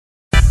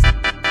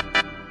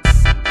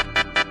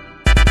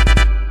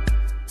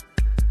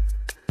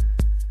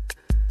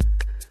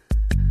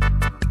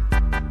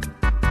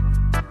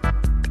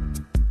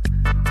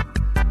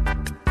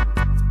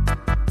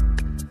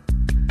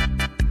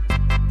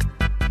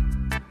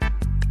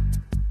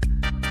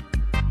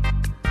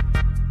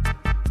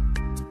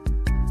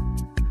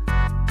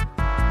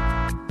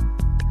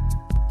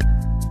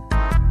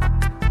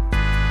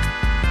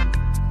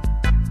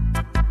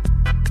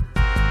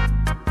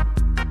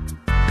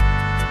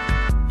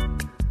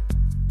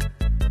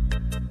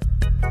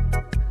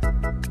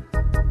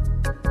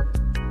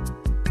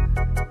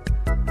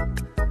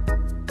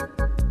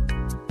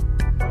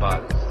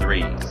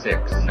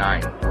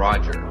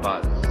Roger.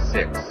 Buzz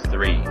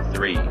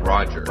 633,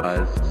 Roger.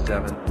 Buzz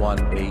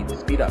 718,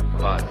 speed up.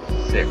 Buzz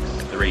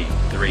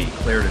 633,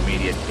 cleared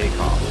immediate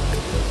takeoff.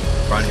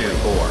 Runway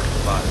 4,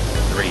 Buzz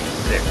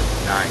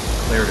 369,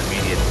 cleared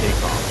immediate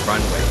takeoff.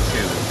 Runway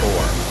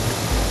 24.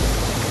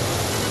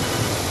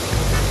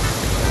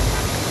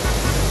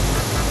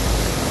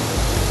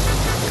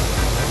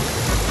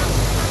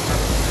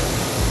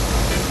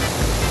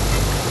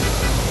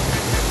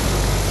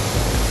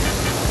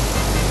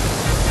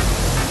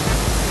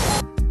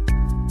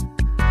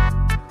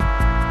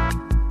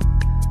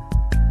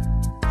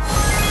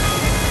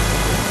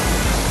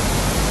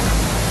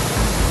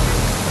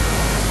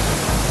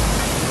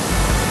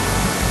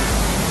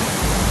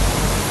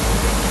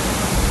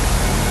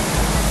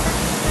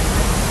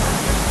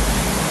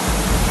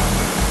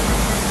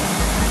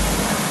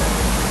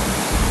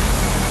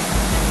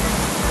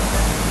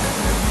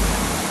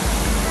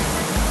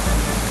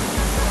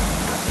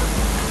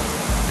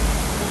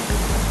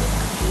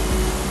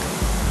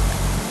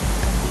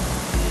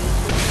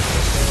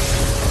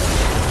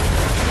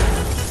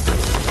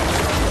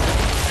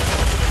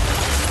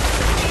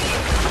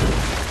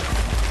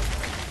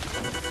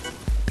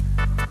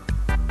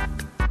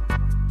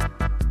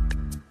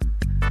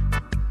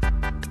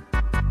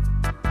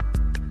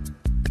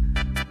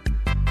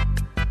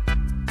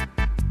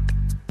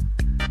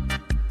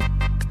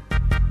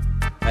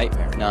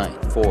 Nightmare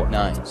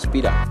 949,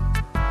 speed up.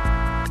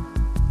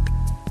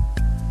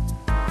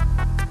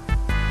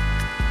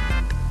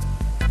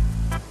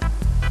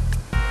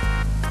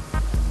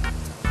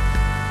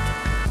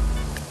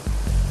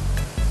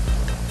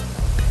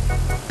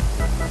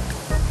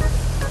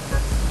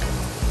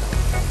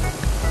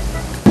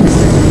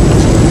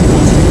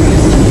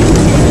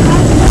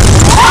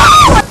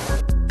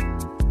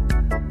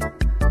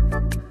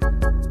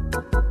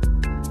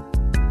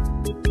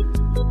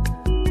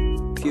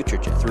 Future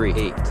Jet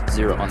 380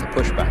 on the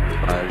pushback.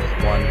 Buzz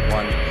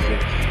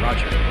 116,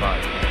 Roger.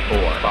 Buzz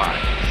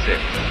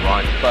 456,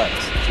 Roger. Buzz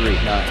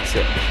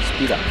 396,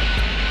 speed up.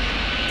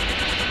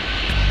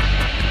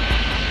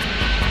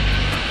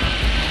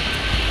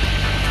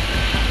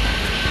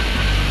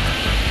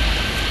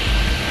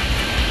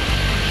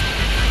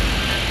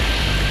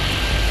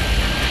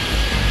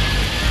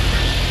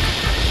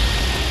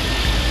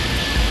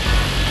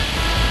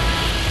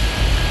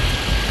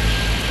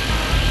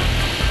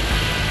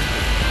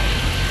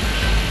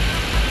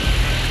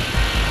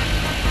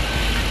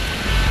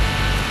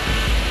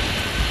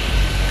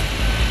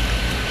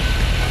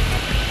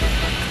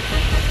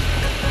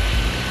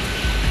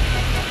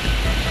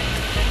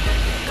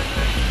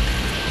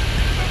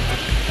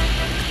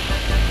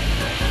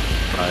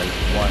 Buzz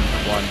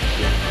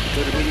 116,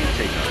 cleared immediate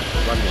takeoff.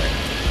 Runway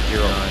 09.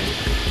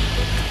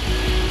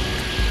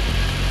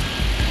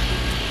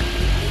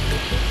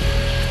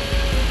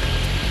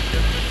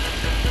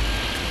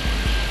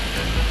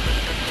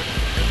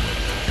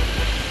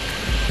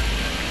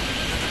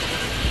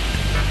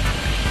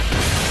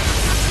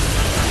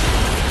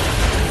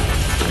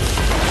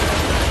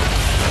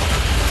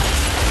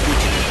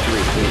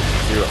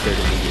 Cleared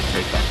immediate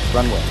takeoff.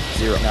 Runway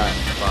 09.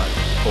 Buzz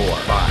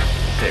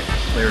 456,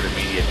 cleared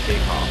immediate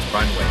takeoff.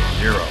 Runway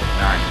 09.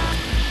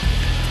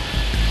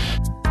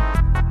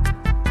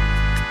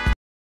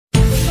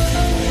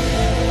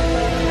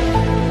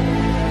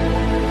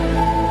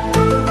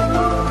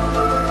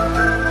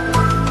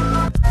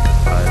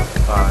 Buzz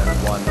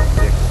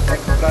 516,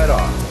 expedite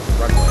off.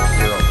 Runway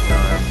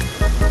 09.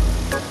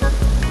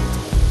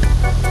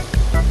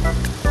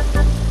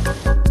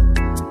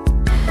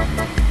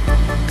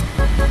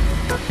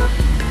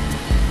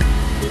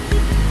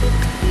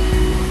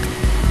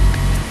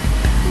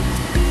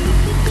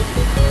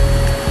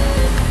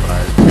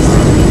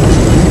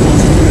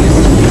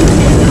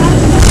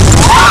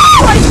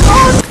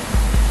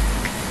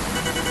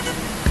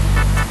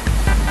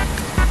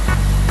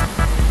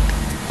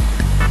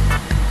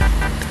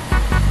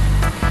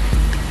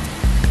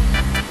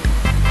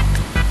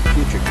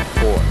 Future Jet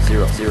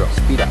 400,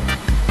 speed up.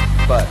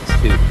 Buzz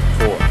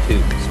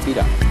 242, speed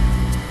up.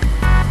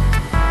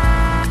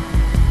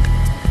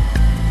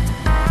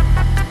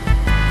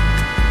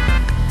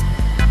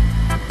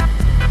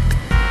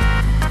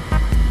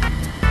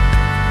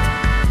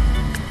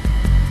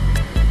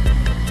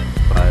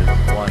 Buzz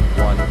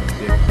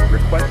 116,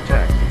 request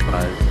taxi.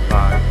 Buzz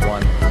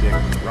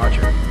 516,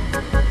 Roger.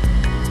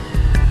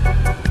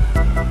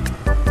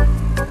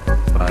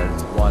 Buzz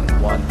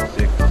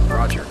 116,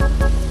 Roger.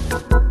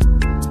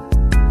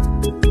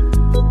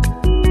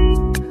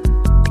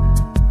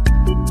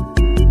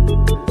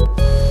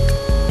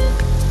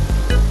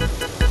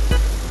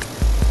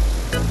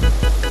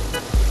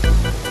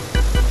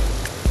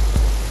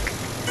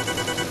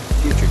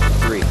 Future Jet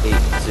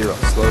 380,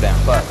 slow down.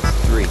 Buzz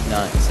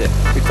 396,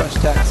 request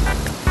taxi.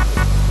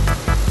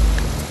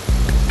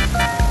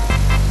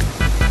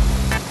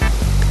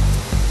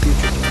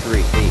 Future Jet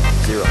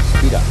 380,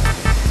 speed up.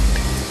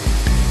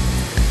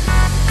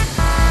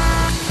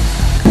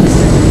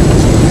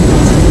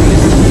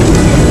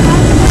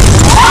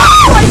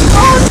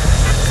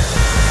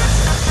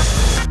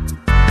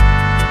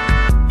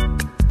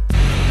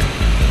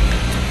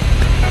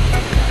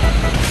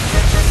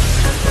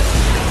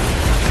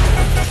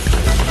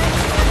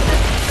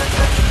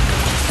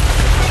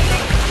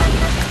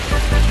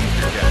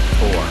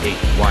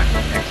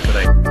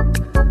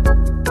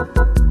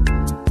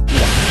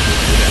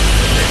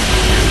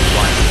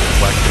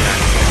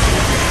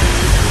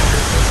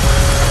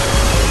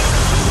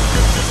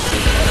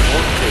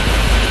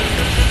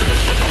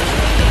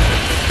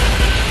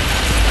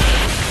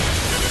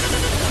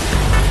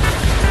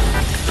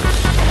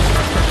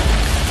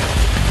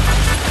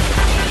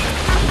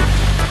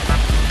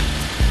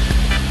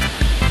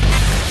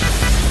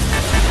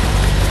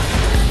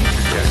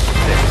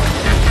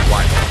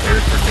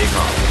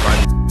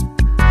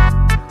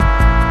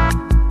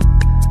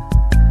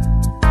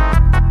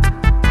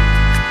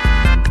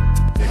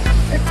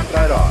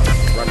 Expedite off.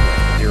 Runway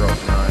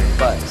 09.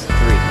 Buzz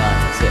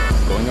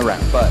 396. Going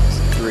around. Buzz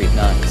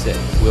 396.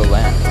 Will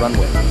land.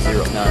 Runway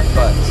 09.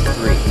 Buzz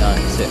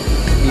 396.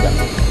 Speed up.